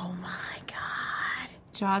 Oh my god.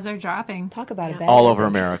 Jaws are dropping. talk about a bad All over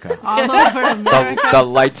America. All over America. The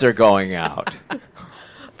lights are going out.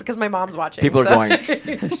 Because my mom's watching. People are so-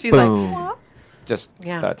 going, She's boom. like, Just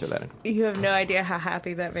Yeah. thought I'd throw that in. You have no idea how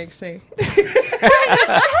happy that makes me.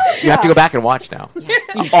 You have to go back and watch now.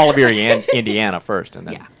 All of Erie, Indiana first, and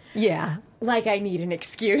then Yeah. Yeah. Like I need an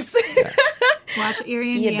excuse. Watch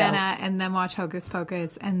Erie, You Indiana, and then watch Hocus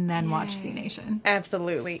Pocus, and then watch Z Nation.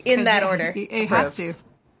 Absolutely. In that order. It has to.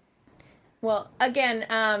 Well,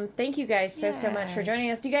 again, thank you guys so much for joining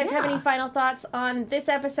us. Do you guys have any final thoughts on this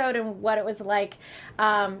episode and what it was like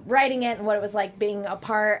writing it and what it was like being a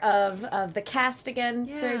part of the cast again,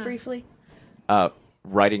 very briefly?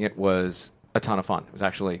 writing it was a ton of fun. It was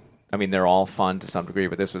actually, I mean, they're all fun to some degree,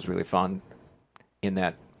 but this was really fun in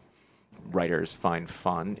that writers find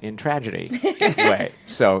fun in tragedy way.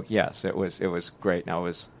 So yes, it was great, and I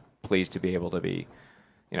was pleased to be able to be,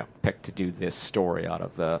 picked to do this story out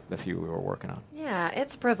of the few we were working on. Yeah,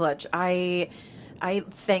 it's a privilege. I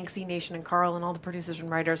thank Z Nation and Carl and all the producers and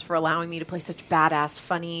writers for allowing me to play such badass,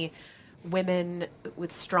 funny women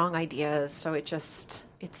with strong ideas. So it's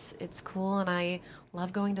cool, and I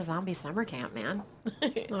love going to zombie summer camp, man.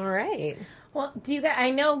 All right. Well, do you guys,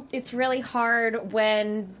 I know it's really hard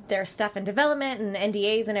when there's stuff in development and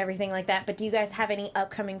NDAs and everything like that, but do you guys have any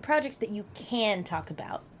upcoming projects that you can talk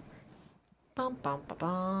about? Bum, bum, bum,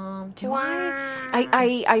 bum. Do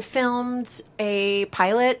I filmed a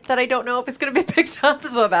pilot that I don't know if it's going to be picked up,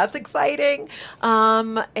 so that's exciting.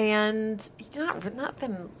 And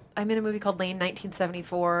nothing. I'm in a movie called Lane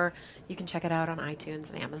 1974. You can check it out on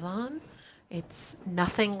iTunes and Amazon. It's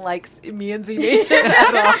nothing like me and Z Nation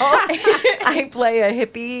at all. I play a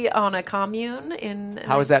hippie on a commune in.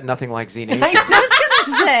 How is that nothing like Z Nation? I was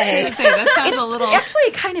going to say. That sounds a little. Actually,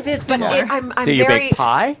 it kind of is, but I'm Do you very. bake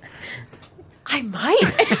pie? I might.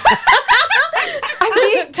 I'm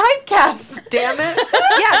being typecast, damn it.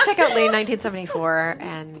 Yeah, check out Lane 1974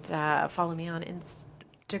 and follow me on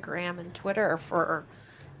Instagram and Twitter for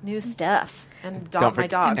new stuff. And my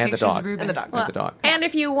dog. And the pictures dog. of Ruben. And the dog. And the dog. And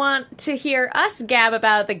if you want to hear us gab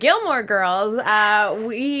about the Gilmore Girls,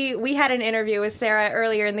 we had an interview with Sarah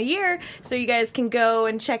earlier in the year, so you guys can go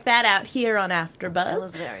and check that out here on AfterBuzz. It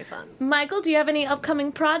was very fun. Michael, do you have any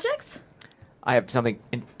upcoming projects? I have something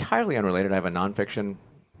entirely unrelated. I have a nonfiction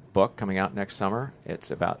book coming out next summer.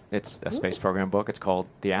 It's a space program book. It's called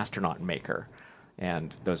The Astronaut Maker.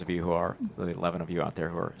 And those of you who are, the 11 of you out there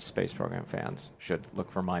who are space program fans, should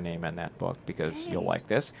look for my name in that book because you'll like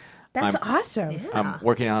this. That's awesome. I'm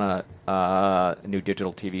working on a new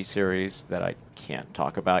digital TV series that I can't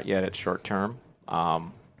talk about yet. It's short term.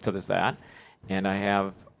 So there's that. And I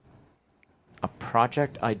have a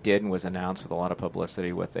project I did and was announced with a lot of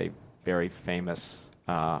publicity with a very famous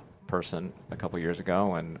person a couple years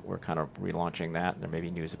ago, and we're kind of relaunching that. And there may be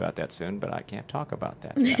news about that soon, but I can't talk about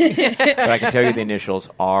that yet. But I can tell you the initials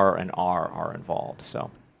R and R are involved. So.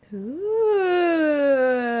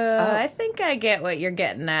 Ooh, I think I get what you're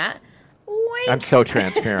getting at. Wink. I'm so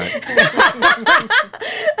transparent.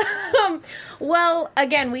 Well,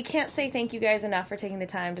 again, we can't say thank you guys enough for taking the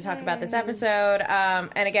time to talk about this episode.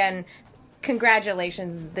 And again,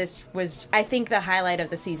 congratulations. This was, I think, the highlight of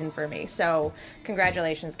the season for me. So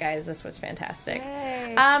congratulations, guys. This was fantastic.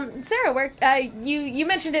 Sarah, where you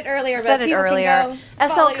mentioned it earlier. Said but it people earlier. Can go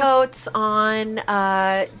follow SL you. Coates on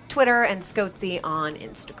Twitter and Scotesy on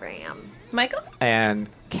Instagram. Michael? And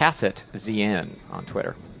Cassett ZN on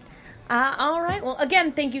Twitter. All right. Well,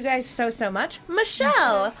 again, thank you guys so much.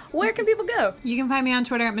 Michelle, where can people go? You can find me on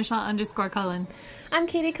Twitter at Michelle_Cullen. I'm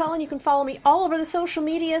Katie Cullen. You can follow me all over the social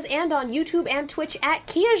medias and on YouTube and Twitch at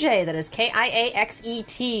Kiaxet. That is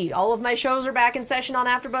Kiaxet. All of my shows are back in session on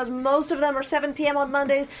AfterBuzz. Most of them are 7 p.m. on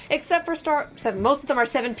Mondays, except for most of them are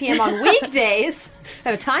 7 p.m. on weekdays. I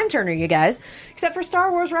have a time turner, you guys. Except for Star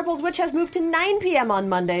Wars Rebels, which has moved to 9 p.m. on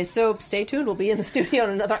Mondays. So stay tuned. We'll be in the studio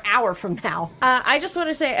in another hour from now. I just want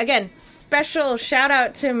to say, again, special shout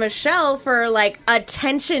out to Michelle for,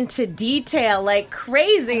 attention to detail like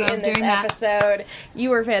crazy in this episode.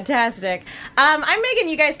 You were fantastic. I'm Megan.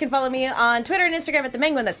 You guys can follow me on Twitter and Instagram at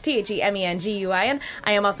TheMenguin. That's TheMenguin.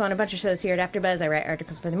 I am also on a bunch of shows here at AfterBuzz. I write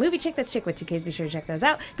articles for The Movie Chick. That's Chick with 2 Ks. Be sure to check those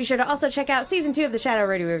out. Be sure to also check out Season 2 of the Shadow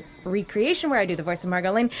Radio Recreation, where I do the voice of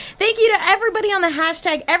Margot Lane. Thank you to everybody on the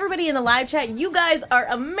hashtag, everybody in the live chat. You guys are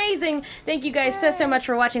amazing. Thank you guys so much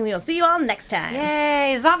for watching. We will see you all next time.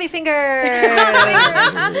 Yay! Zombie fingers!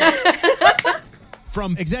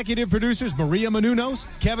 From executive producers Maria Menounos,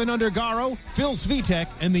 Kevin Undergaro, Phil Svitek,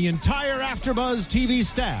 and the entire AfterBuzz TV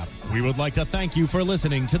staff, we would like to thank you for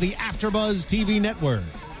listening to the AfterBuzz TV network.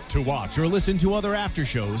 To watch or listen to other after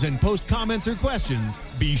shows and post comments or questions,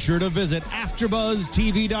 be sure to visit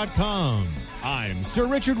AfterBuzzTV.com. I'm Sir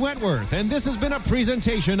Richard Wentworth, and this has been a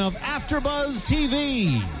presentation of AfterBuzz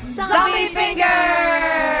TV. Zombie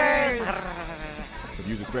fingers! The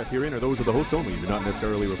views expressed herein are those of the hosts only and do not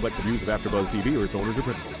necessarily reflect the views of AfterBuzz TV or its owners or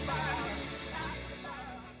principals.